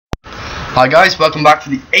Hi guys, welcome back to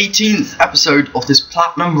the 18th episode of this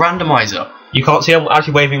Platinum Randomiser. You can't see I'm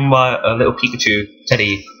actually waving my little Pikachu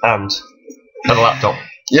teddy hand on the laptop.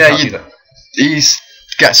 Yeah, he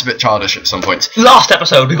gets a bit childish at some points. Last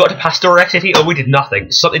episode we got to Pastoria City and we did nothing.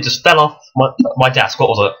 Something just fell off my desk. What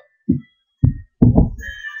was it?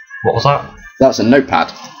 What was that? That's a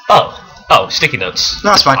notepad. Oh, sticky notes.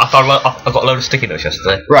 No, that's fine. I got a load of sticky notes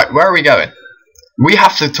yesterday. Right, where are we going? We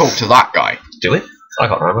have to talk to that guy. Do we? I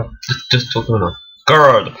can't remember. Just talk to him now.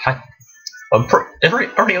 Girl, the pack.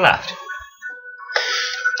 Already left.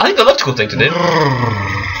 I think the logical thing to do.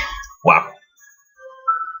 Wow.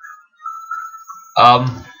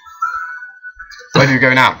 Where do you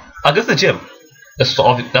go now? I'll go to the gym. That's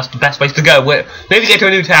the best place to go. Maybe get to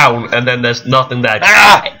a new town and then there's nothing there.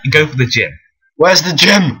 Go for the gym. Where's the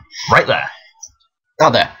gym? Right there.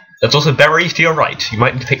 Out there. There's also berries to your right. You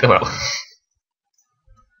might need to pick them up.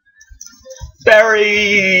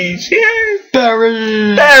 Berries! Yeah!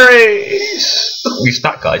 Berries! Berries! These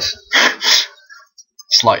fat guys.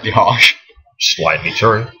 Slightly harsh. Slightly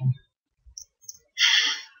true.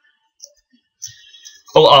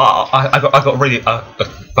 Oh, I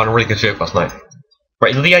found a really good joke last night.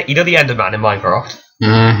 Right, you know the Enderman in Minecraft?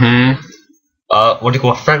 Mm-hmm. What do you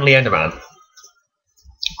call a friendly Enderman?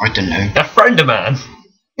 I don't know. A frienderman.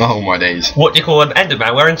 Oh my days. What do you call an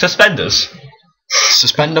Enderman wearing suspenders?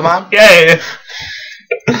 Suspender man? Yeah.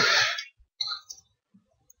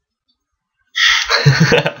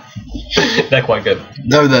 They're quite good.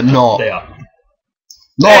 No, they're not. They are.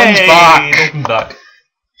 Norton's back! Norton's back.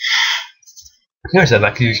 You know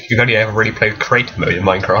that you've only ever really played creative mode in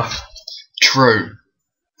Minecraft. True.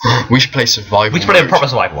 We should play survival. We should play a proper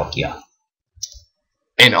survival one, yeah.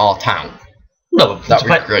 In our town. No, that would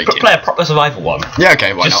be great. Play a proper survival one. Yeah,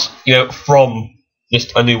 okay, why not? You know, from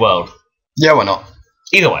just a new world. Yeah, why not?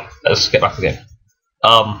 Either way, let's get back to the game.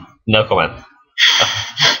 No comment.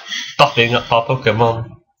 Stuffing up our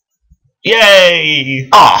Pokemon. Yay!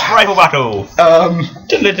 Rival battle! I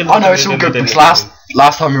know it's all good because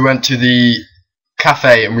last time we went to the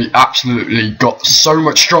cafe and we absolutely got so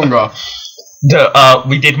much stronger.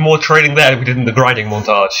 We did more training there than we did in the grinding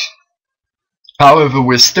montage. However,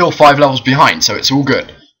 we're still 5 levels behind, so it's all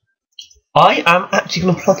good. I am actually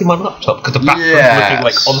going to plug in my laptop because the battery's looking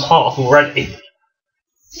like on half already.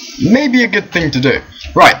 Maybe a good thing to do.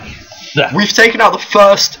 Right, yeah. We've taken out the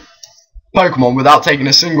first Pokemon without taking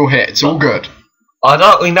a single hit. It's all good. I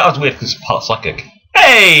mean, that was weird because it's part psychic.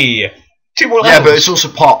 Hey! 2 more levels. Yeah, but it's also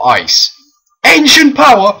part ice. Ancient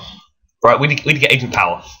power! Right, we need to get ancient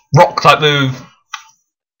power. Rock type move.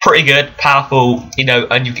 Pretty good, powerful, you know,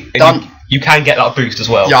 and you can get that boost as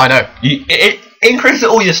well. Yeah, I know. It increases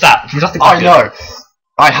all your stats, which I know.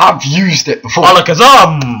 I have used it before.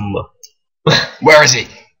 Alakazam! Where is he?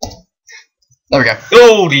 There we go.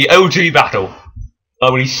 Oh, the OG battle.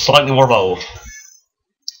 Oh, he's slightly more evolved.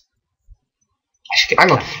 Hang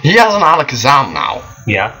on, he has an Alakazam now.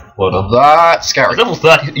 Yeah, well done. That's scary. It's level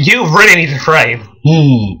 30. You really need to train.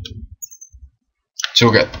 It's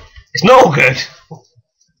all good. It's not all good.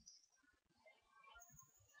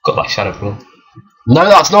 Got that shadow from him. No,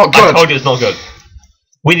 that's not good. I told you it's not good.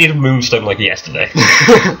 We need a Moonstone like yesterday.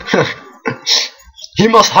 He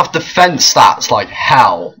must have defense stats like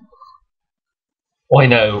hell. I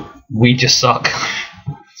know. We just suck.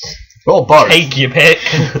 Or both. Take your pick.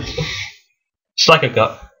 Psycho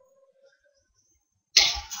Gut.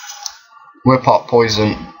 We're part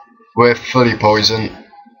poison. We're fully poison.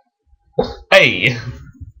 Hey.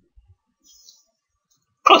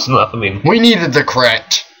 Close enough, I mean. We needed the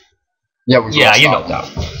crit. Yeah, we've got you knocked out.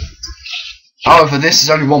 However, this is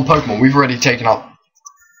only one Pokemon. We've already taken out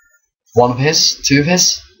one of his, 2 of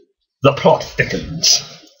his. The plot thickens.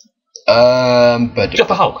 But Drop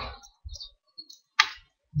a Hulk.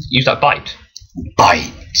 Use that bite.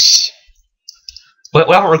 Bites. We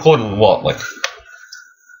haven't recorded in what, like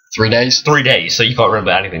 3 days? 3 days, so you can't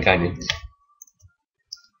remember anything, can you?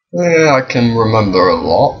 Yeah, I can remember a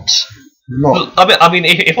lot. Not. I mean,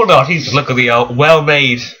 if one of our teams look at the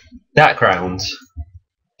well-made backgrounds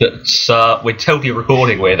that we're totally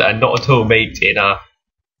recording with, and not at all made in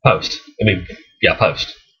post. I mean, yeah,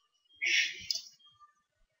 post.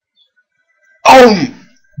 Oh,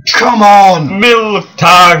 come on! Milk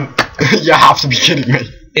tank! You have to be kidding me.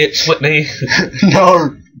 It's Whitney.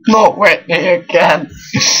 No, not Whitney again.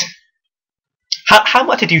 How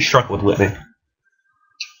much did you struggle with Whitney?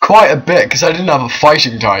 Quite a bit, because I didn't have a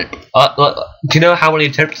fighting type. Do you know how many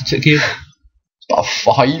attempts it took you? About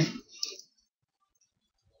 5.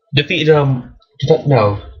 Defeated,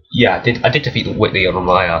 no. Yeah, I did defeat Whitney on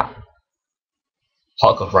my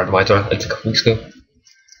hardcore randomiser a couple weeks ago.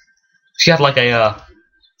 She had like a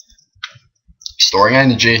Storing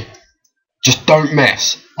energy. Just don't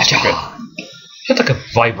miss. That's good. It's like a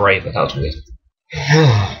vibrator. That was weird.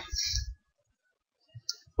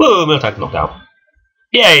 Whoa, Miltank knocked out.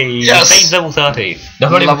 Yay! Yes! Bane's level 30.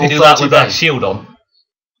 Now only we can do that with that shield on.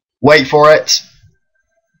 Wait for it.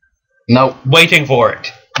 No. Waiting for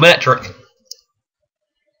it. Metric.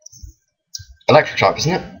 Electric type,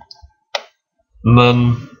 isn't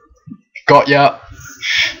it? Got ya.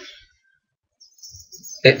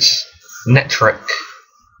 It's metric.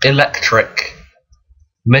 Electric.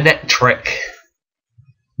 Menetric.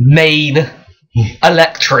 Main.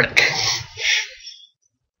 Electric.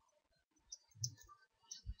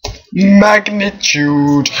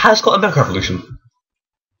 Magnitude. Has got a Mega Evolution.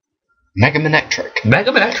 Megamanectric.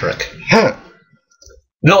 Megamanectric. Huh.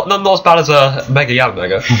 Not as bad as a Mega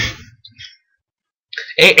Mega.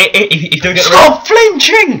 If you don't get Stop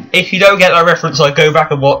flinching! If you don't get that reference, I'll go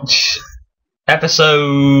back and watch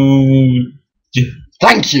episode.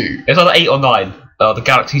 Thank you. It's either 8 or 9. The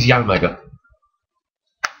Galaxy's Mega.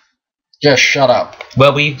 Just shut up.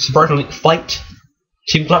 Where we surprisingly fight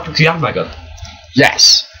Team Galactic's Mega.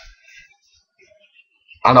 Yes.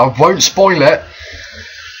 And I won't spoil it.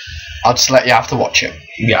 I'll just let you have to watch it.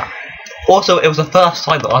 Yeah. Also, it was the first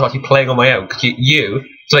time that I was actually playing on my own, because you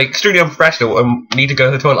so extremely unprofessional and need to go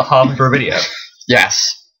to the toilet halfway through a video. Yes.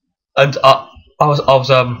 And I was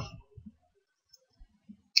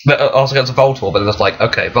against Voltor, but it was like,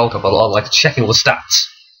 okay, Voltor, but I'm like checking all the stats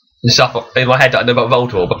and stuff in my head that I know about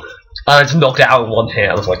Voltor, but I just knocked it out in one hit.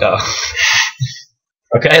 I was like, oh.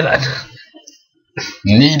 Okay then.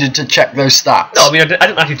 Needed to check those stats. No, I mean, I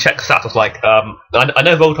didn't actually check the stats. I was like, I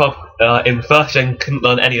know Voltor in first gen couldn't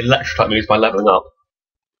learn any electric type moves by leveling up.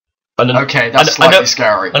 And then, okay, that's slightly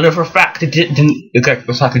scary. I know for a fact it didn't. Okay,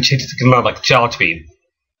 so I could learn like charge beam.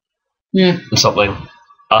 Yeah. Or something.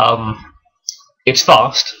 It's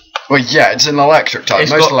fast. Well, yeah, it's an electric type.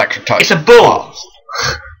 Most electric types. It's a bull.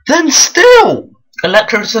 Then still,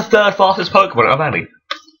 Electro is the third fastest Pokemon out of any.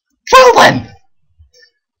 Well then.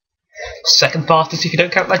 Second fastest if you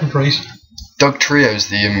don't count legendaries. Dugtrio's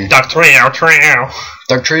the Dugtrio.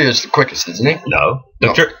 Dugtrio's the quickest, isn't he? No.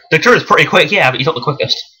 Dugtrio's pretty quick, yeah, but he's not the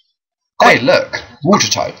quickest. Hey, look, water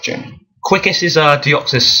type, Jim. Quickest is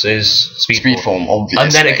Deoxys is speed form, obviously.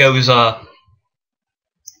 and then it goes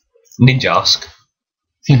Ninjask.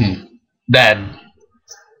 Then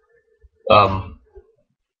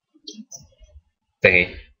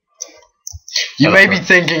thingy. You may be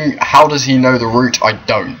thinking, how does he know the route? I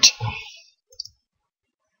don't.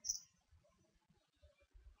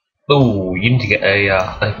 Oh, you need to get a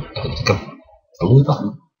blue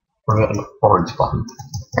button or an orange button.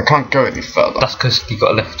 I can't go any further. That's because you've got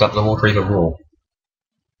to lift up the water even more.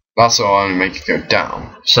 That's why I make it go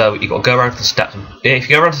down. So you've got to go around to the steps. If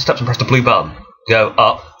you go around to the steps and press the blue button, go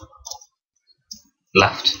up,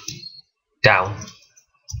 left, down.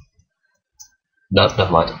 No,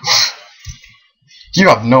 never mind. You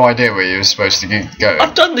have no idea where you're supposed to go.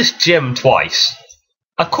 I've done this gym twice.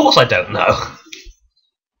 Of course I don't know.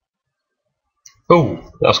 Ooh,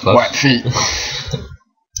 that was close. Wet feet.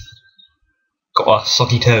 Got our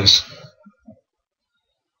soggy toes.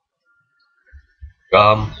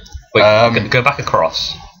 Wait, go back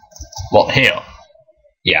across. What, here?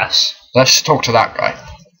 Yes. Let's talk to that guy.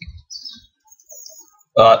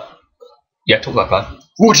 Yeah, talk to that guy.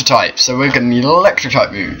 Water type, so we're going to need electric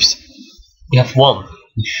type moves. You have one.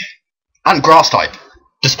 And grass type.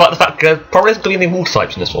 Despite the fact there probably isn't going to be any water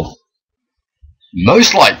types in this one.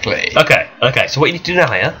 Most likely. Okay, so what you need to do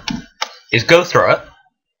now here is go through it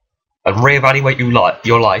and reevaluate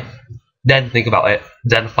your life, then think about it,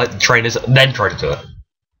 then fight the trainers, then try to do it.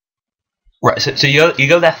 Right, so you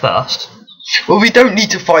go there first. Well, we don't need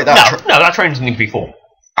to fight that. No, that train doesn't need to be full.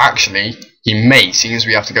 Actually, he may, seeing as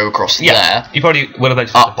we have to go across there. You probably will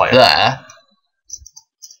eventually up fight there.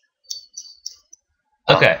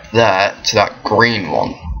 Okay. Up there to that green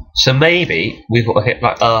one. So maybe we've got to hit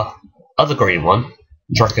like other green one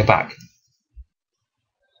and try to go back.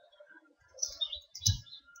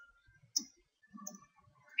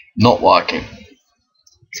 Not working.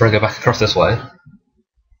 Try to go back across this way.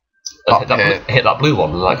 And hit that blue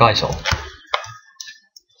one that that guy saw.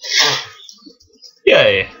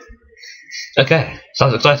 Yay! Okay,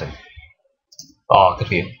 sounds exciting. Oh, good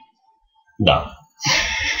for you. No.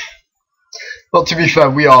 Well, to be fair,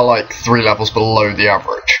 we are like 3 levels below the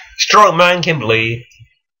average. Strong man, Kimberly.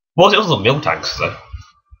 What was it? Also Miltanks, though.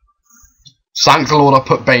 Thank the Lord I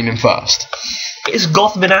put Bane in first. It's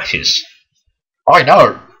Gotham in Ashes. I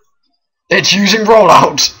know. It's using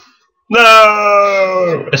rollout.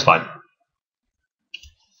 No! It's fine.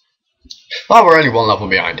 Oh, we're only 1 level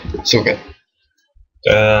behind. It's all good.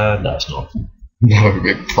 No, it's not. No,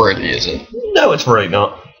 it really isn't. No, it's really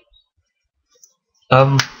not.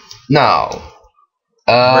 Now.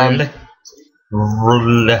 Relicanth.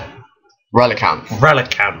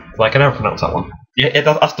 Relicanth. I can never pronounce that one. Yeah,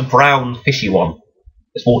 that's the brown, fishy one.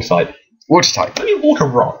 It's water type. Water type. Maybe water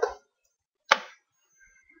rock.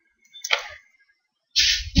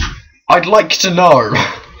 I'd like to know.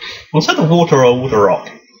 Was that the water or water rock?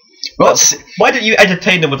 What's... Why didn't you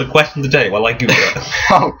entertain them with a question today while I Google it?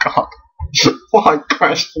 Oh god. What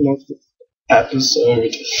question of the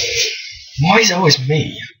episode? Why is it always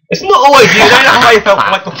me? It's not always you, that's how I felt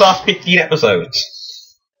for like the first 15 episodes.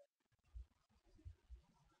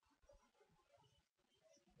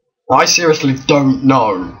 I seriously don't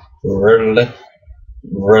know.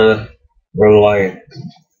 Reliant.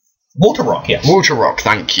 Water rock, yes. Water rock,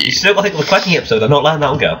 thank you. You still got to think of the question episode, I'm not letting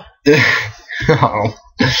that one go. Oh.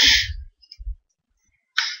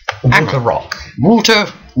 Water rock. Water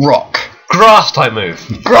rock. Grass type move.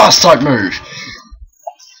 Grass type move.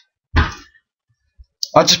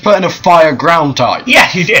 I just put in a fire ground type. Yeah,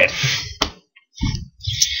 you did.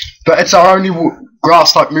 But it's our only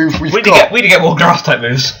grass type move we've got. We need to get more grass type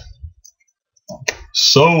moves.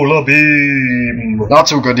 Solar beam.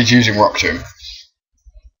 That's all good, he's using rock tomb.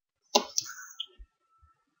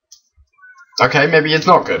 Okay, maybe it's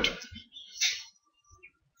not good.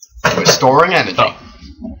 We're storing energy. Oh.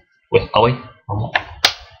 Wait, are we?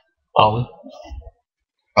 Are we?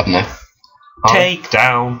 I don't know. Take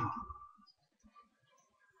down.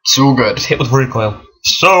 It's all good. Just hit with recoil.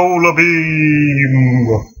 Solar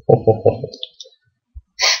beam.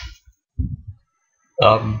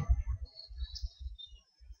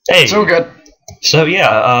 Hey. It's all good. So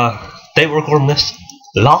yeah, they were recording this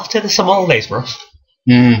last day of the summer holidays for us.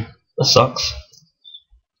 That sucks.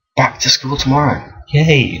 Back to school tomorrow.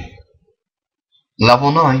 Yay.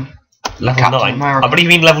 Level 9. Level Captain 9. America. I believe you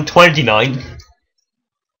mean level 29.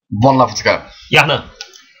 One level to go. Yeah, no.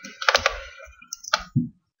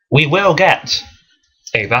 We will get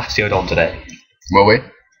a Bastiodon today. Will we?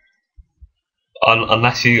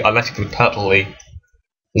 Unless you could purposely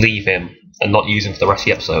leave him and not use him for the rest of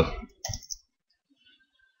the episode.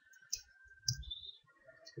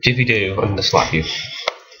 Which if you do, I'm going to slap you.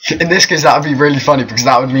 In this case, that would be really funny because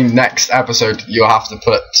that would mean next episode you'll have to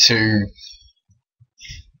put 2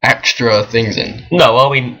 extra things in. No, well,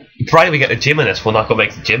 I mean, provided we get the gym in this, we're not going to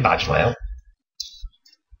make the gym badge now.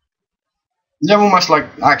 Yeah, almost like,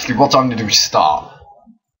 actually, what time did we start?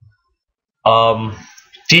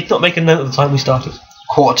 Did not make a note of the time we started.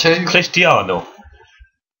 1:45? Cristiano.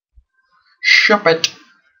 Shop it.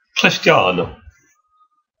 Cristiano.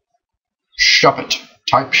 Shop it.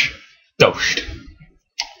 Type sh. Dosed.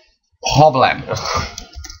 Problem.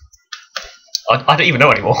 I don't even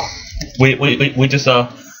know anymore. We just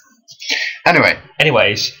Anyway.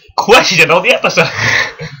 Anyways, question of the episode.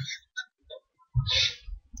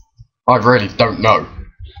 I really don't know.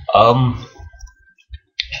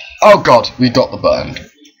 Oh god, we got the burned.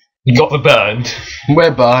 We got the burned.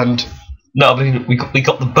 We're burned. No, we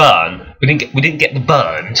got the burn. We didn't get the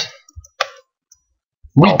burned.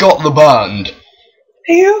 We got the burned.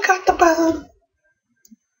 You got the burn.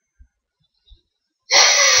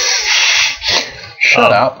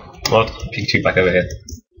 Shut up. I'll Pikachu back over here.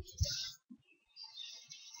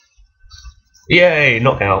 Yay,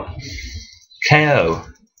 knockout. KO.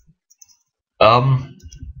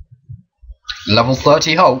 Level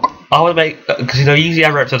 30 Hulk. I want to make, because you know, usually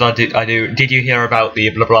every episode I do, did you hear about the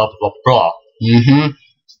blah blah blah blah? Mm-hmm.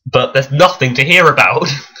 But there's nothing to hear about.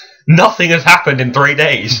 Nothing has happened in 3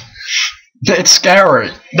 days. It's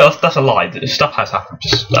scary. No, that's a lie. Stuff has happened.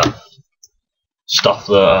 Just stuff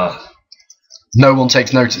that no one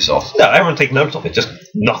takes notice of. no, everyone takes notice of it. Just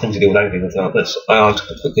nothing to do with anything about this. I'll just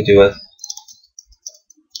quickly do a.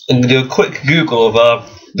 I'm gonna do a quick Google of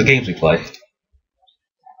the games we play.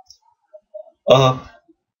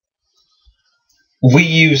 We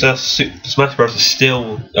use Super Smash Bros. Is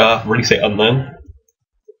still release date unknown.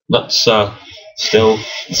 That's still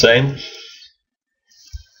the same.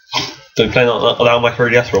 Been playing on my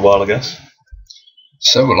 3DS for a while, I guess.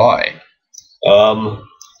 So will I.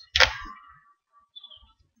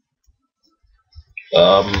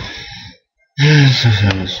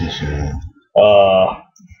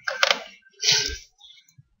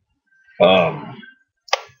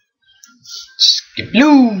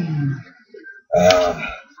 Skibloom.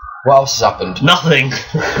 What else has happened? Nothing.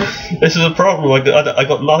 This is a problem. I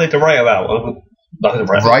got nothing to write about. Nothing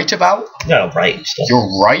to write about? Yeah, write stuff.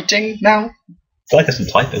 You're writing now? I feel like there's some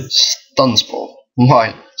typing. Stunspore.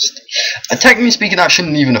 Right. Technically speaking, that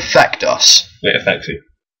shouldn't even affect us. It affects you.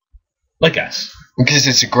 I guess. Because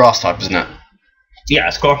it's a grass type, isn't it? Yeah,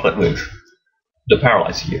 it's a grass type move. that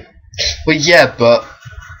paralyzes you. Well, yeah, but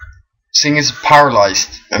seeing as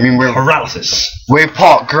paralysed, I mean, Paralysis. we're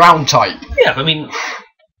part ground type. Yeah, I mean,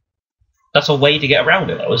 that's a way to get around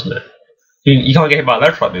it, though, isn't it? You can't get hit by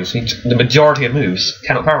electric moves. The majority of moves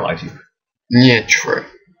cannot paralyze you. Yeah, true.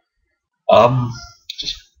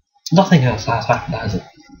 Just nothing else has happened, has it?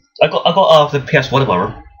 I got the PS1 in my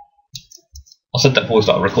room. I said that before we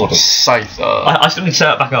started recording. Scyther. I still need to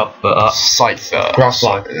set it back up, but Scyther. grass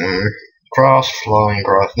flying. Grass flying,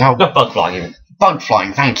 grass. No, Not bug flying even. bug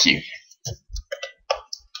flying. Thank you.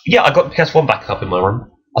 Yeah, I got the PS1 back up in my room.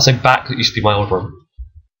 I say back, 'cause it used to be my old room.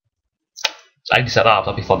 So I need to set that up.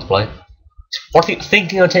 That'd be fun to play. Or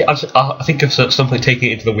I think of something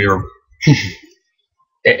taking it into the Wii room.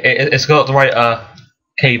 It's got the right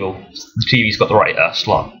cable. The TV's got the right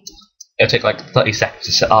slot. It'll take like 30 seconds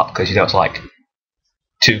to set up because it's like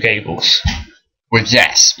 2 cables. Well,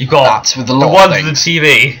 yes. You've got that's with a lot the one of to the things.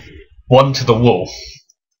 TV, one to the wall.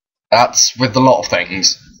 That's with a lot of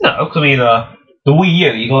things. No, because I mean, the Wii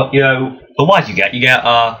U, you got, what do you get? You get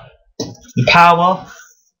the power,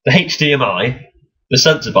 the HDMI, the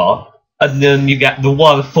sensor bar, and then you get the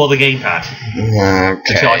one for the gamepad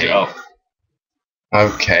to charge it up.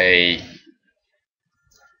 Okay.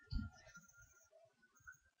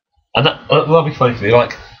 And that'll be funny for me.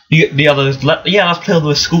 Like, you get the others. Yeah, let's play on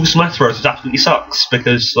the school Smash Bros. Which absolutely sucks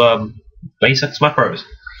because they suck at Smash Bros.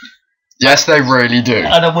 Yes, they really do.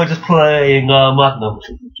 And then we're just playing. I don't know.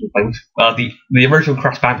 The original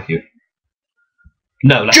Crash Bandicoot.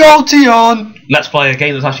 No, let's play a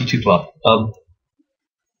game that's actually 2-player.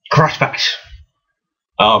 Crash Bash.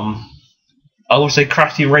 I would say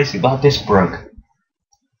Crash Team Racing, but this broke.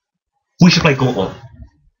 We should play Gauntlet.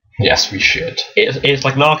 Yes, we should. It's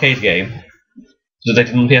like an arcade game. So they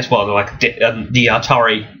did on PS1. Like the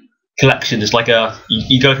Atari collection is like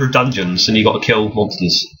you go through dungeons and you got to kill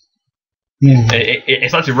monsters.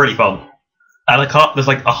 It's actually really fun. And there's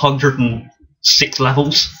like 106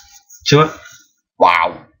 levels to it.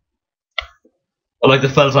 Wow. And like the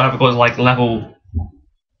furthest I have got is like level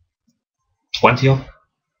 20 of.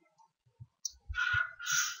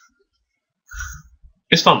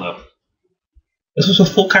 It's fun though. This was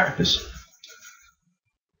with 4 characters.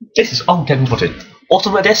 This is old Devin Footed.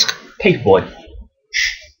 Ultimate Disc, Paperboy.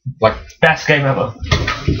 Like, best game ever.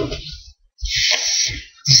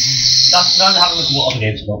 Now to have a look at what other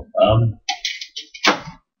games are.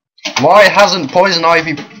 Why hasn't Poison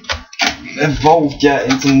Ivy evolved yet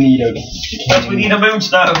into Nido? Because we need a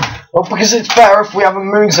Moonstone. Well, because it's better if we have a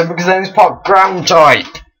Moonstone, because then it's part ground type.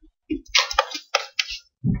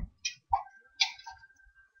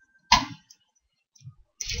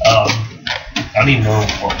 I don't even know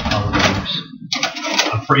what other games.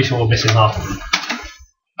 I'm pretty sure we're missing half of them.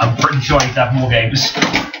 I'm pretty sure I need to have more games.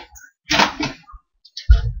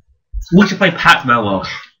 We should play Pac-Man World.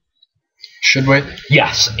 Should we?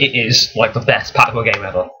 Yes, it is like the best Pac-Man game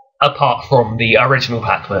ever, apart from the original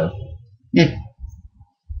Pac-Man.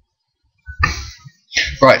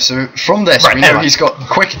 Right, so from this we know he's got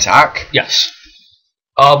quick attack. Yes.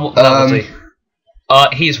 What level is he?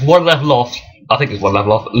 He's 1 level off. I think he's 1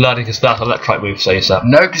 level off. Learning his first electric move, so you said.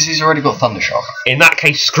 No, because he's already got Thunder Shock. In that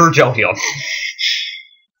case, screw Jolteon.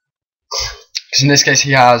 Because in this case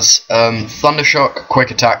he has Thunder Shock, quick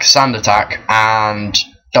attack, sand attack, and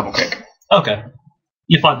double kick. Okay.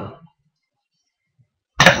 You're fine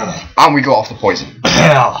then. And we got off the poison.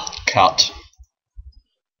 Cut.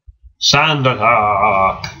 Sand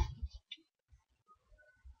attack.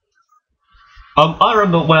 I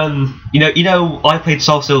remember when I played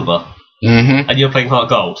Soul Silver, and you were playing Heart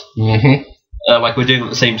Gold. Like we're doing it at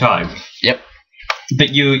the same time. Yep. But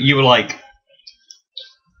you were like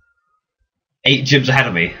 8 gyms ahead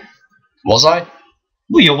of me. Was I?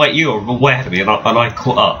 Well, you were way ahead of me, and I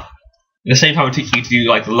caught up. At the same time, it took you to do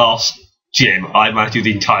like the last gym. I managed to do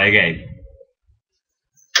the entire game.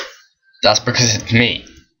 That's because it's me.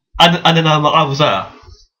 And then I was there,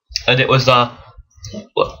 and it was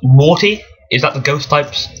Morty. Is that the ghost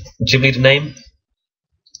type's gym leader name?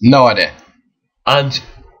 No idea. And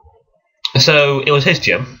so it was his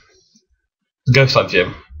gym, the ghost type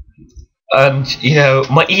gym. And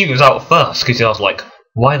my Eevee was out first because I was like,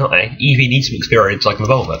 why not? Eevee needs some experience, I can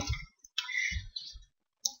evolve it.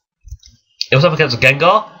 It was up against a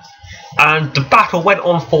Gengar, and the battle went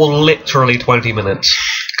on for literally 20 minutes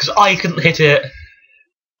because I couldn't hit it.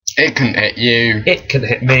 It couldn't hit you. It couldn't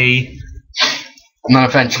hit me. And then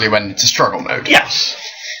eventually went into struggle mode. Yes.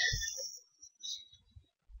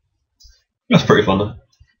 That's pretty fun though.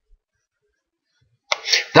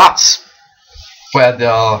 That's where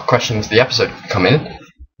the questions of the episode come in.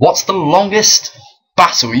 What's the longest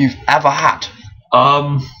battle you've ever had?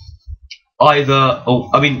 I either,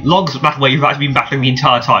 longest battle where you've actually been battling the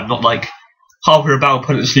entire time, not like halfway about,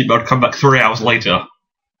 put it to sleep mode, come back 3 hours later,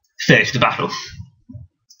 finish the battle.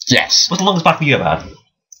 Yes. What's the longest battle you ever had?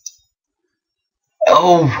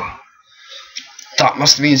 Oh, that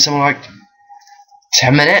must have been something like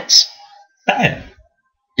 10 minutes. Damn.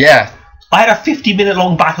 Yeah. I had a 50-minute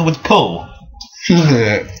long battle with Paul.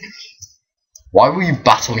 Why were you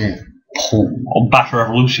battling Paul? On Battle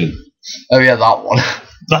Revolution. Oh yeah, that one.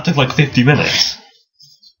 That took like 50 minutes.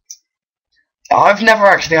 I've never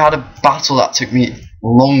actually had a battle that took me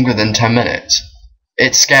longer than 10 minutes.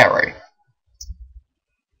 It's scary.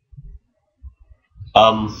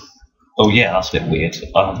 Oh yeah, that's a bit weird.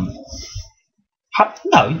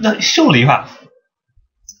 No, surely you have.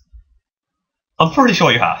 I'm pretty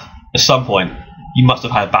sure you have. At some point, you must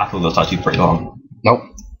have had a battle that's actually pretty long. Nope.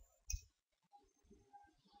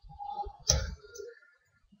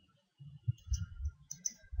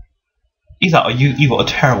 Either or you've got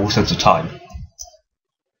a terrible sense of time.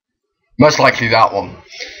 Most likely that one.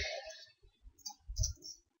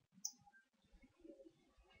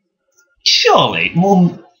 Surely,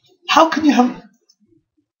 well, how can you have...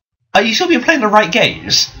 Are you sure you're playing the right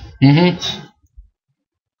games? Mm-hmm.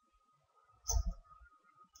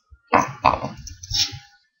 Ah, that one.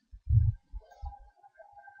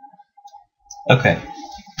 Okay.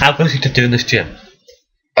 How close are you to doing this gym?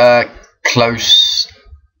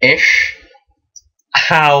 Close-ish.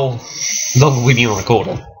 How long have we been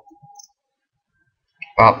recording?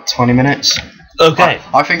 About 20 minutes. Okay.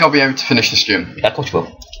 I think I'll be able to finish this gym. Yeah, of course you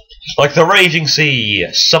will. Like the Raging Sea,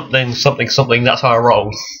 something, that's how I roll.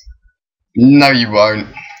 No, you won't.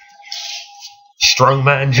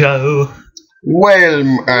 Strongman Joe.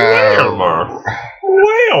 Wilmer.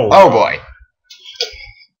 Oh boy.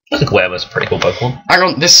 I think Wilmer's a pretty cool Pokemon. Hang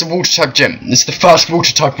on, this is a water type gym. This is the first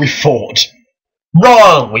water type we fought.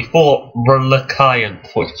 Wrong! We fought Reliant.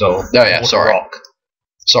 Oh yeah, sorry. Rock.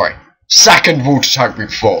 Sorry. Second water type we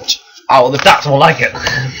fought. Out of the That's more like it.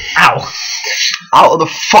 Ow. Out of the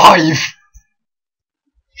 5.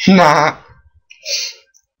 Nah.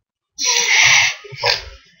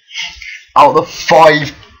 Out of the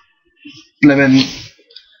 5 blimmin'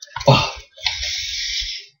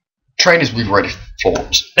 trainers we've already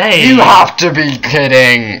fought. Hey. You have to be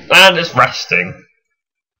kidding. And it's resting.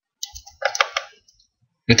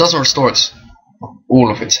 It doesn't restore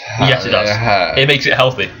all of its hair. Yes, it does. It makes it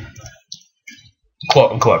healthy.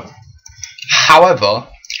 Quote unquote. However,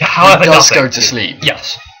 it does go to sleep.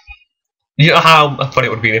 Yes. You know how funny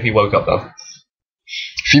it would be if he woke up though?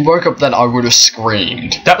 If he woke up then I would have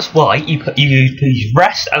screamed. That's why you use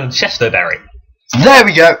rest and Chesto Berry. There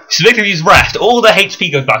we go! So if you use rest, all the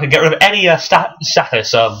HP goes back and get rid of any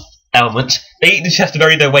status elements. They eat the Chesto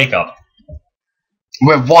Berry, they wake up.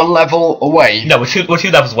 We're 1 level away. No, we're two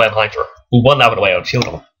levels away on Hydra. We're 1 level away on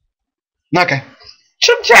Shieldon. Okay.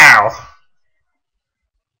 Chinchou!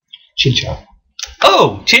 Chinchou.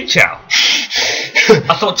 Oh, Chinchou!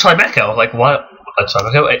 I thought Trimeco. I was like, what?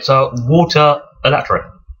 Trimeco? It's a water electric.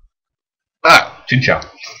 Oh. Chinchou.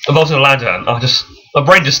 I've also landed on. My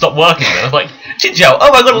brain just stopped working then. I was like, Chinchou!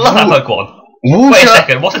 Oh my god, I love that Pokemon! Water. Wait a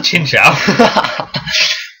second, what's a Chinchou?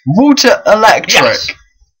 Water electric. Yes.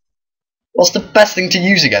 What's the best thing to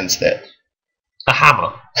use against it? A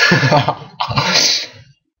hammer.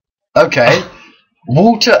 Okay.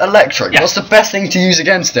 Water electric. Yes. What's the best thing to use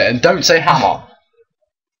against it? And don't say hammer.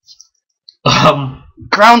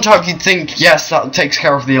 Ground type, you'd think, yes, that takes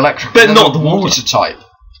care of the electric. But not the water type.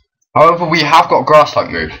 However, we have got a grass type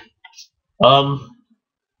move.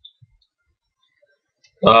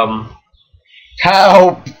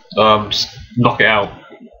 Help! Just knock it out.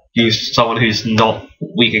 Use someone who's not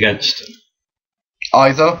weak against.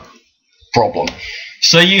 Either. Problem.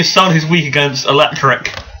 So use someone who's weak against electric.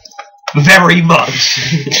 Very much.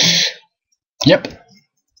 Yep.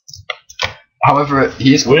 However,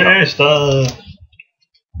 he is. Where's the?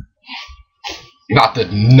 That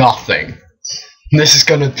did nothing. This is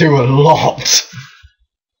gonna do a lot.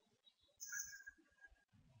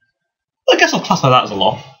 I guess I'll classify that as a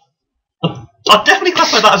lot. I'll definitely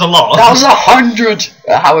classify that as a lot. That was 100.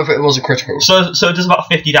 However, it was a critical. So it does about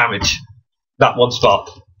 50 damage. That one spot.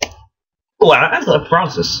 Oh, and I got a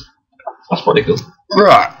paralysis. That's pretty cool.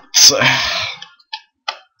 Right.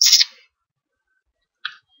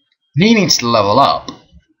 He needs to level up.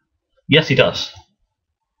 Yes, he does.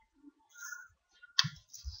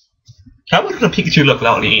 How would a Pikachu look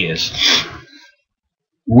without any ears?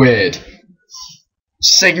 Weird.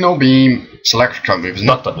 Signal beam. It's electric type move, isn't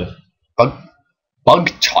it? Bug type move.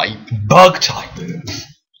 Bug type. Bug type move.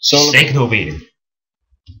 Signal beam.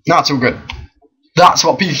 That's all good. That's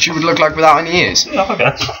what Pikachu would look like without any ears. Yeah,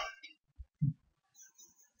 okay.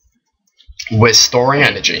 We're storing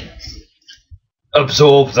energy.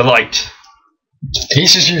 Absorb the light.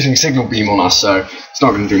 He's just using signal beam on us, so it's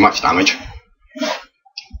not going to do much damage.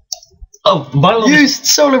 Oh, my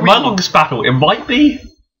longest battle, it might be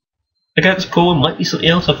against Paul, it might be something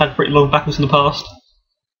else. I've had pretty long battles in the past.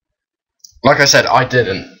 Like I said, I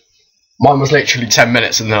didn't. Mine was literally 10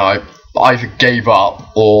 minutes and then I either gave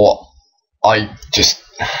up or I just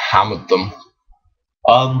hammered them.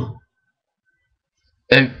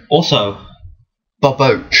 Also,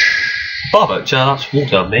 Barboach. That's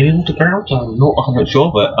water. Maybe water ground? I'm not 100%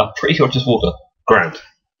 sure, but I'm pretty sure it's just water. Ground.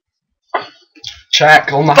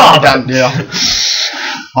 Check on the Hydandia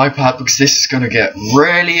iPad, because this is going to get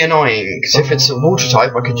really annoying. Because if it's a water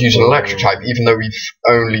type, I could use an electric type, even though we've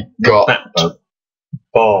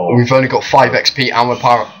only got 5 XP and we're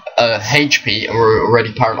HP, and we're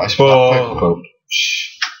already paralysed for that Pokemon.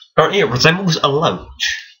 Apparently, it resembles a loach.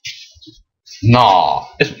 Nah,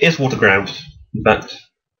 it's water ground. In fact,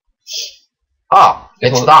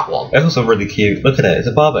 it's that one. It's also really cute. Look at it. It's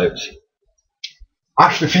a Barboach.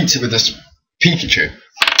 Ash defeats it with this Pikachu.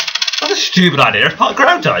 That's a stupid idea. It's part of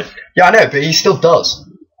ground type. Yeah, I know, but he still does.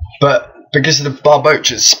 But because of the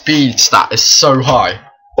Barboach's speed stat is so high.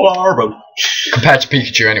 Barboach. Compared to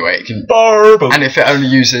Pikachu, anyway, it can. Barboach. And if it only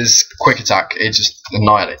uses quick attack, it just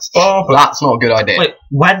annihilates. Barboach. That's not a good idea. Wait,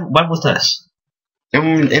 when was this?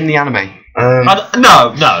 In the anime. No.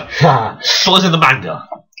 What was in the manga?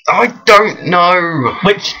 I don't know.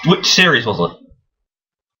 Which series was it?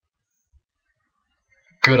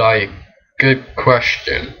 Good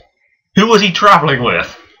question. Who was he travelling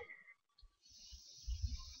with?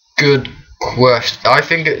 Good question. I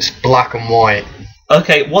think it's black and white.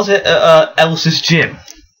 Okay, was it Elsa's gym?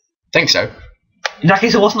 Think so. In that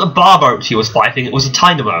case, it wasn't a Barboach he was fighting, it was a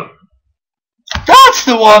Tynamo. That's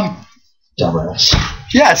the one! Dumbass.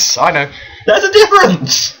 Yes, I know. There's a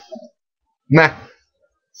difference! Meh.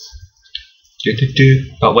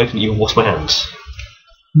 Oh, wait, you wash my hands.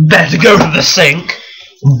 Better go to the sink.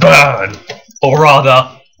 Burn. Or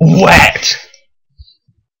rather, wet.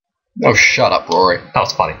 Oh, shut up, Rory. That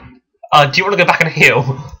was funny. Do you want to go back and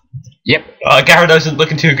heal? Yep. Gyarados isn't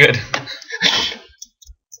looking too good.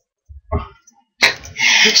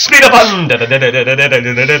 Speed up on!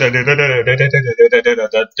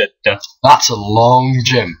 That's a long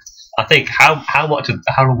gym. I think, how long would it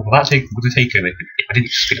take him if I didn't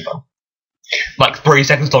speed up on? Like 3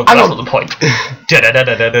 seconds long, that's not the point.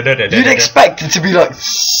 You'd expect it to be like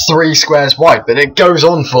 3 squares wide, but it goes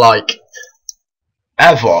on for like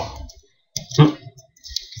ever.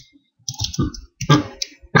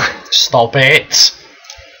 Stop it.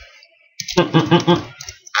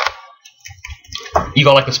 You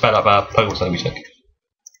got like a sped up Pokemon Stone music.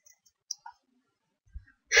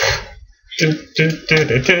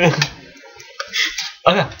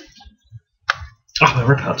 Oh yeah. Oh, my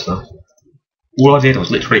rip hurts now. All I did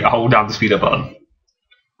was literally hold down the speed up button.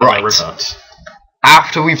 Right. My rip hurts.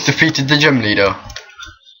 After we've defeated the gym leader,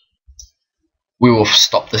 we will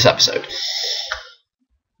stop this episode.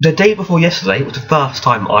 The day before yesterday was the first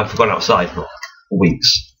time I've gone outside for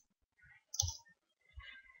weeks.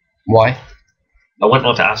 Why? I went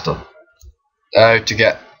on to Asda. To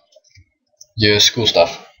get your school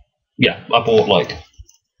stuff. Yeah, I bought like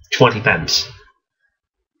 20 pence.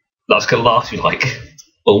 That's gonna last you like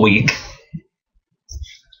a week.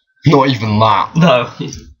 Not even that. No.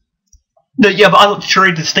 No, yeah, but I got to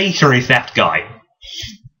trade the stationery theft guy.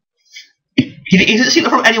 He doesn't see it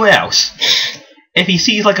from anywhere else. If he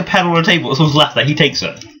sees like a pen on a table or someone's left there, he takes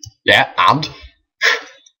it. Yeah, and?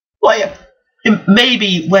 Well, yeah,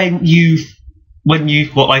 maybe when you've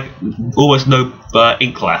got like almost no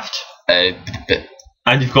ink left,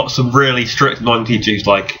 and you've got some really strict non-teachers,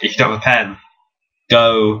 like if you don't have a pen,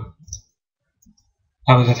 go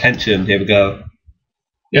have attention. Here we go.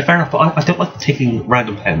 Yeah, fair enough. But I don't like taking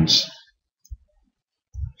random pens.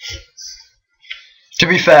 To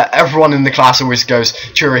be fair, everyone in the class always goes,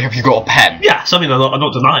 "Churi, have you got a pen?" Yeah, so I mean, I'm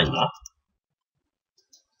not denying that.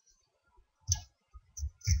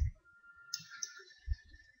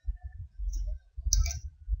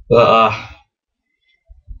 But,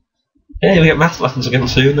 yeah, we get maths lessons again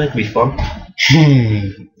soon, they can be fun.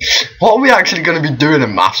 What are we actually going to be doing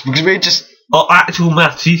in maths? Because we just... Oh, actual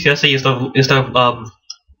maths, GCSE instead of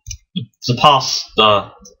the past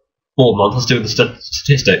 4 months, let's do the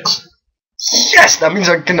statistics. Yes, that means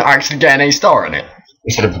I can actually get an A star in it,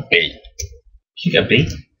 instead of a B. You get a B?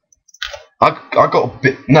 I got a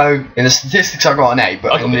B. No, in the statistics I got an A,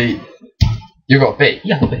 but in the... You got a B?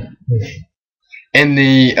 Yeah, I got a B. In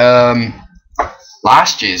the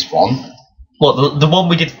last year's one. What, the one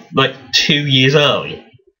we did like 2 years early?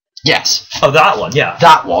 Yes. Oh, that one, yeah.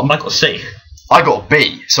 That one. I got a C. I got a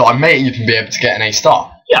B, so I may even be able to get an A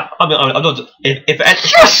star. Yeah, I'm not. If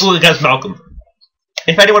against Malcolm,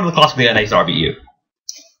 if anyone in the class would get an A star, it'd be you.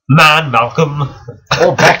 Man, Malcolm.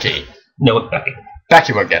 Or Becky. No, Becky.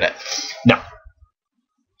 Becky won't get it. No.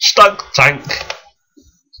 Stunk tank.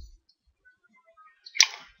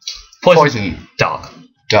 Poison. Dark.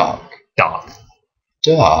 Dark. Dark.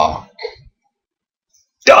 Dark.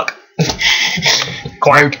 Dark.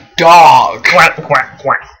 Quite dark. Quack, quack,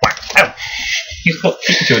 quack, quack. Ow. He's got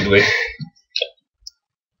Pikachu in the way.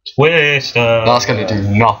 Twister. That's going to do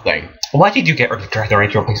nothing. Why did you get rid of Dragon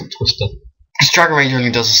Ranger and replace it with Twister? Because Dragon Ranger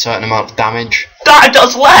only does a certain amount of damage. That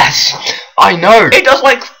does less! I know! It does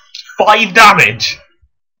like 5 damage!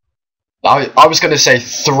 I was going to say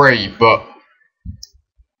 3, but...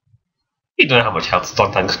 You don't know how much health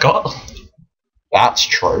Stun Tank's got. That's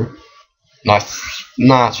true. No,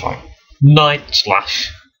 that's fine. Night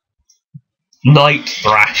Slash. Night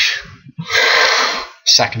Thrash.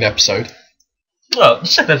 Second episode. Oh, the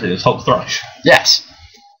second episode is Hulk Thrash. Yes.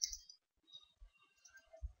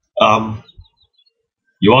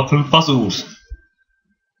 You want some puzzles?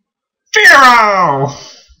 Fear!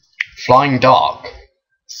 Flying dark.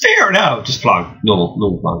 Fear no, just flying.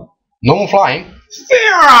 Normal flying. Normal flying.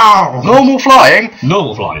 Fear! Normal flying.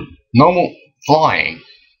 Normal flying. Normal flying.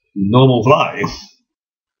 Normal flying.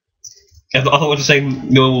 I thought we were just saying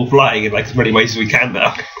normal flying in like as many ways as we can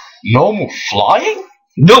now. Normal flying?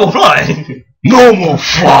 Normal flying! Normal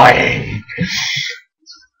flying!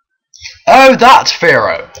 Oh, that's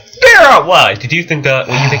Pharaoh. Pharaoh! Why? Did you think were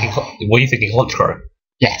you thinking Honchkrow?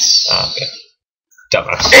 Yes. Ah, okay.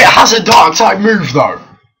 Dumbass. It has a dark type move though.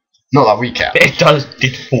 Not that we care. It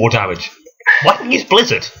did 4 damage. Why didn't you use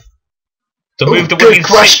Blizzard? The move that good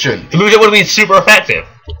question. The move that would have been super effective.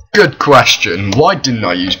 Good question. Why didn't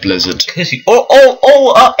I use Blizzard? Because you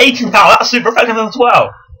 18 power, that's super effective as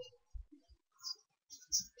well.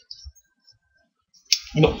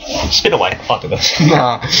 No, spin away, I can't do this.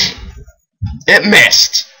 Nah. It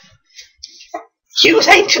missed. Use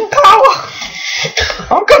ancient power!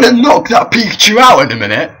 I'm gonna knock that Pikachu out in a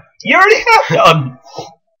minute. You already have done.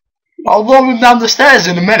 I'll roll him down the stairs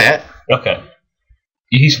in a minute. Okay.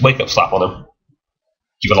 You use wake up slap on him.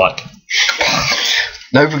 You were like.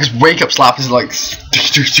 No, because wake up slap is like.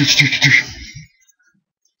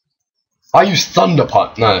 I used Thunder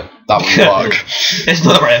Punch. No, that wouldn't work. It's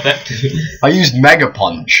not very effective. I used Mega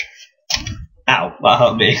Punch. Ow, that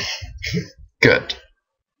hurt me. Good.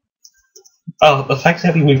 Oh, the fact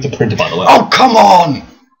that we moved the printer, by the way. Oh, come on!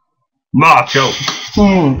 Macho!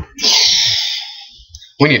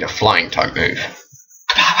 We need a flying type move.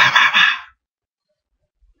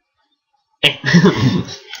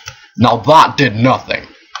 Now that did nothing.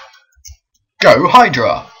 Go,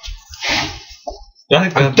 Hydra!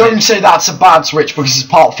 And don't say that's a bad switch because it's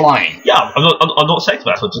part flying. Yeah, I'm not saying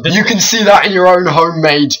that. You can see that in your own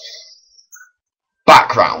homemade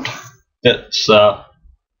background. It's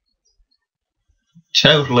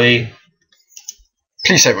totally.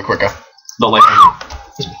 Please say it quicker. Not like.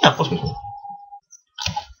 Yeah, of course we can.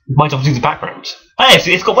 Might have to do the background. Hey,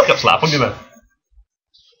 it's got wake up slap. What do you know?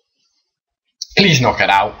 Please knock it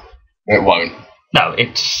out. It won't. No,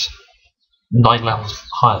 it's 9 levels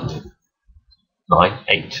higher than you. 9,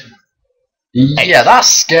 8. Yeah, that's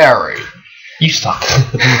scary. You suck.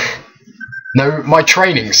 No, my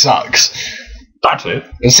training sucks. That's it.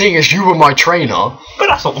 And seeing as you were my trainer... But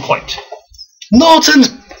that's not the point. Norton's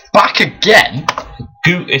back again?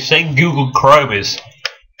 It's saying Google Chrome is...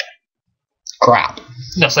 Crap.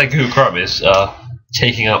 That's saying Google Chrome is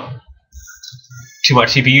taking up too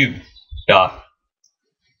much CPU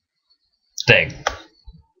thing.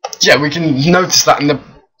 Yeah, we can notice that in the...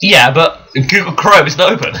 Yeah, but Google Chrome isn't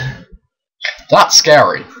open. That's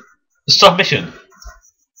scary. Submission.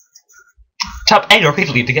 Tap A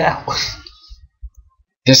repeatedly to get out.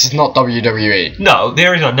 This is not WWE. No, the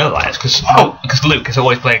reason I know that is because Luke is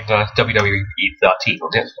always playing WWE 13 on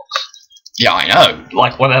the Xbox. Yeah, I know.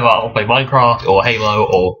 Like whenever I'll play Minecraft or Halo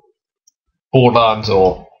or Borderlands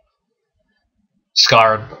or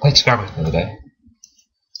Skyrim. I played Skyrim the other day.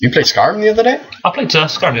 You played Skyrim the other day? I played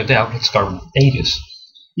Skyrim the other day. I played Skyrim ages.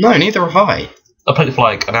 No, neither have I. I played it for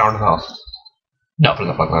like an hour and a half. No, I played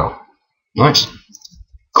it for like an hour. Nice.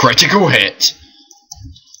 Critical hit.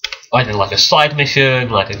 I did like a side mission,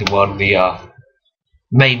 like I did one of the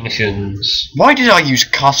main missions. Why did I use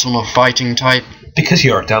Cut on a fighting type? Because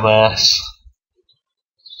you're a dumbass.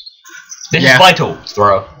 This Yeah. is vital,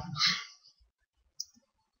 throw.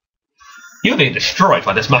 You're being destroyed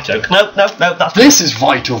by this macho. No, that's... This is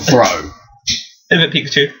vital throw. Is it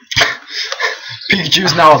Pikachu?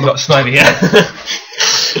 Pikachu's now... I've got Snivy here.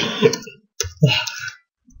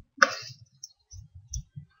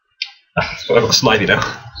 So I've got Snivy now.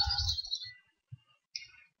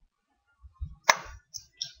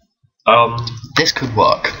 This could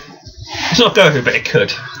work. It's not going, but it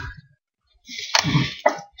could.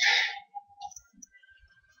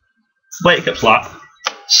 Wake up, slap.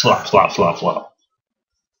 Slap, slap, slap, slap.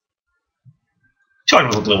 China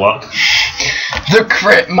wasn't going to work. The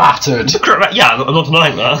crit mattered. Yeah, I'm not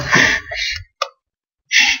denying that.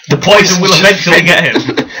 The poison will eventually get him.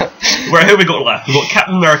 Right, who we got left? We've got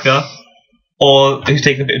Captain America, or who's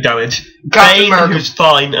taking a bit of damage. Bane, who's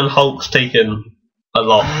fine, and Hulk's taken a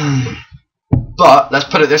lot. But let's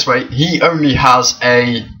put it this way: he only has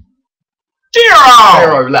a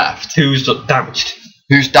zero left. Who's damaged?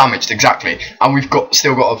 Who's damaged exactly? And we've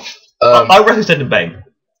still got a. I reckon sending Bane.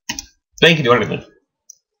 Bane can do anything.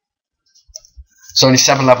 It's only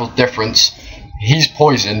 7 levels difference. He's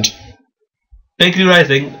poisoned. Bane can do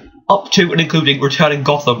anything, up to and including returning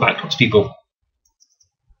Gotham back to its people.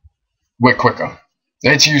 We're quicker.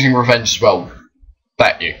 It's using revenge as well.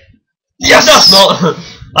 Bet you. Yes! That's not.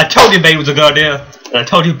 I told you Bane was a good idea, and I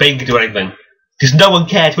told you Bane could do anything. Because no one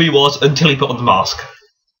cared who he was until he put on the mask.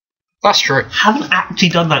 That's true. Haven't actually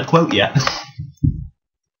done that quote yet. It's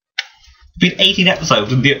been 18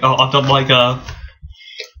 episodes, and I've done like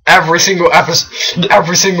every single episode,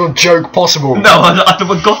 every single joke possible. No, I've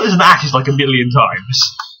done Gotham is an Ashes like a million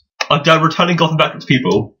times. I've done returning Gotham back to its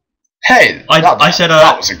people. Hey, I said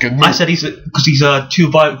that was a good move. I said because he's too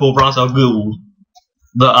violent for Ra's al Ghul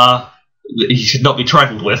that he should not be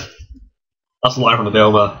trifled with. That's the line from the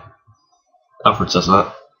film. Alfred says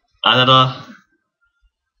that, and then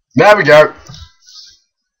there we go.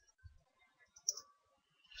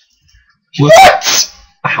 What?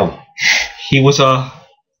 Ow. He was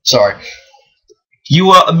Sorry. You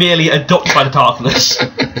were merely adopted by the darkness.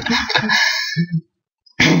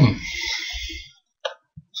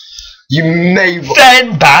 You may.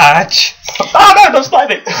 Then badge. Oh no! Don't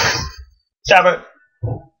slide it. Damn it.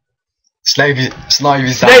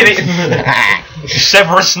 Snivy's down.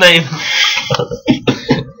 Severus name.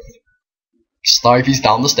 Snivy's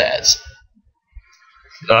down the stairs.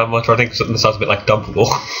 I'm trying to think of something that sounds a bit like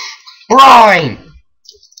Dumbledore. Brian!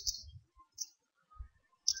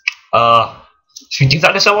 Should we do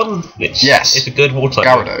that to someone? Yes. It's a good water type.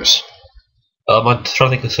 Gyarados. I'm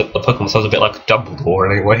trying to think of a Pokemon that sounds a bit like Dumbledore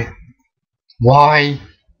anyway. Why?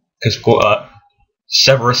 Because we've got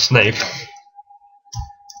Severus Snape.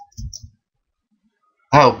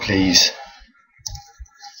 Oh, please.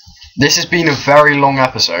 This has been a very long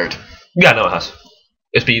episode. Yeah, no, it has.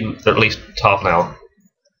 It's been at least half an hour.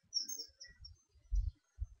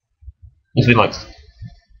 It's been like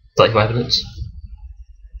 35 minutes.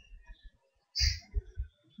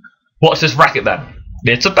 What's this racket then?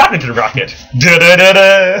 It's a badminton racket. Da da da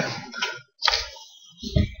da.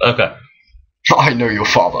 Okay. I know your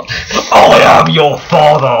father. I am your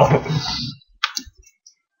father.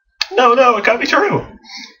 No, it can't be true.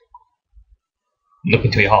 Look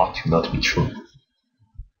into your heart, you know to be true.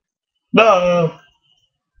 No.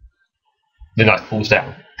 The knife falls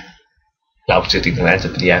down. Now sitting and ends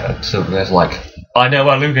up in the air, and so there's like, I know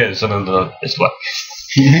where Luke is, and then it's like,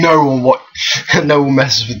 no one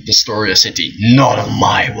messes with the Storia City. Not on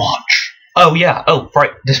my watch. Oh yeah. Oh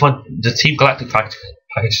right. This one, the Team Galactic package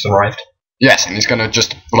has arrived. Yes, and he's gonna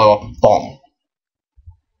just blow up a bomb.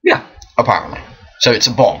 Yeah. Apparently. So it's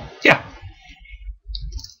a bomb. Yeah.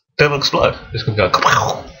 They'll explode. It's gonna go.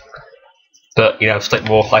 But slightly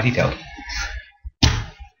more high detailed.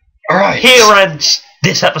 All right. Here ends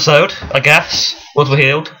this episode, I guess. Once we're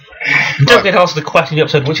healed, don't get to answer the question of the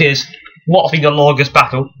episode, which is, what's been your longest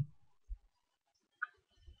battle?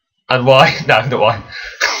 And why? No, not why.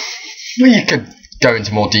 Well, you could go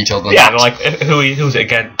into more detail than that. Yeah, like, who's it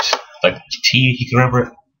against? Like, T, if you can remember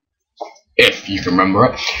it. If you can remember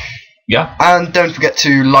it. Yeah. And don't forget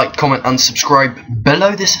to like, comment, and subscribe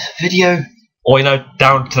below this video. Or,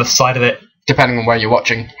 down to the side of it. Depending on where you're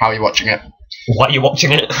watching, how you're watching it. Why you're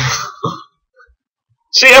watching it.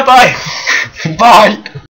 See ya, bye! Bye!